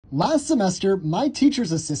Last semester, my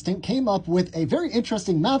teacher's assistant came up with a very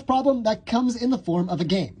interesting math problem that comes in the form of a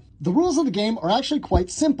game. The rules of the game are actually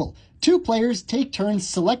quite simple. Two players take turns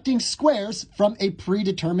selecting squares from a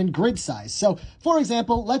predetermined grid size. So, for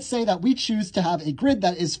example, let's say that we choose to have a grid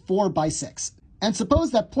that is 4 by 6. And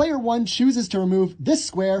suppose that player 1 chooses to remove this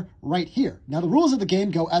square right here. Now, the rules of the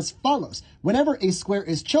game go as follows. Whenever a square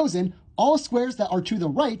is chosen, all squares that are to the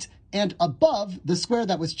right and above the square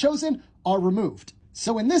that was chosen are removed.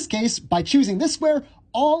 So in this case, by choosing this square,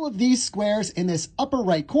 all of these squares in this upper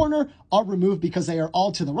right corner are removed because they are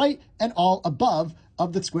all to the right and all above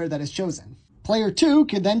of the square that is chosen. Player 2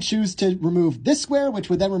 can then choose to remove this square, which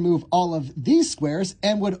would then remove all of these squares,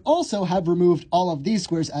 and would also have removed all of these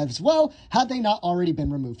squares as well, had they not already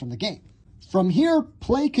been removed from the game. From here,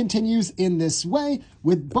 play continues in this way,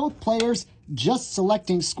 with both players just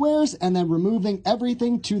selecting squares and then removing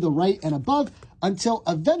everything to the right and above, until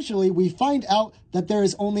eventually we find out that there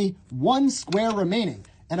is only one square remaining.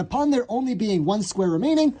 And upon there only being one square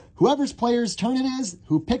remaining, whoever's player's turn it is,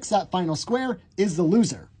 who picks that final square, is the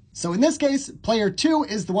loser. So in this case, player 2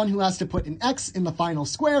 is the one who has to put an X in the final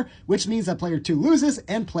square, which means that player 2 loses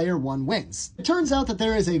and player 1 wins. It turns out that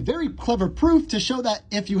there is a very clever proof to show that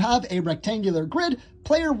if you have a rectangular grid,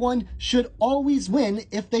 player 1 should always win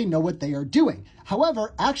if they know what they are doing.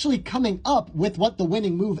 However, actually coming up with what the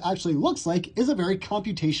winning move actually looks like is a very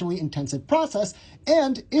computationally intensive process,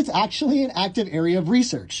 and it's actually an active area of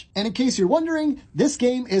research. And in case you're wondering, this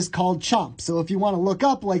game is called Chomp. So if you want to look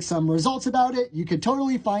up like some results about it, you could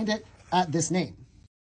totally find it at this name.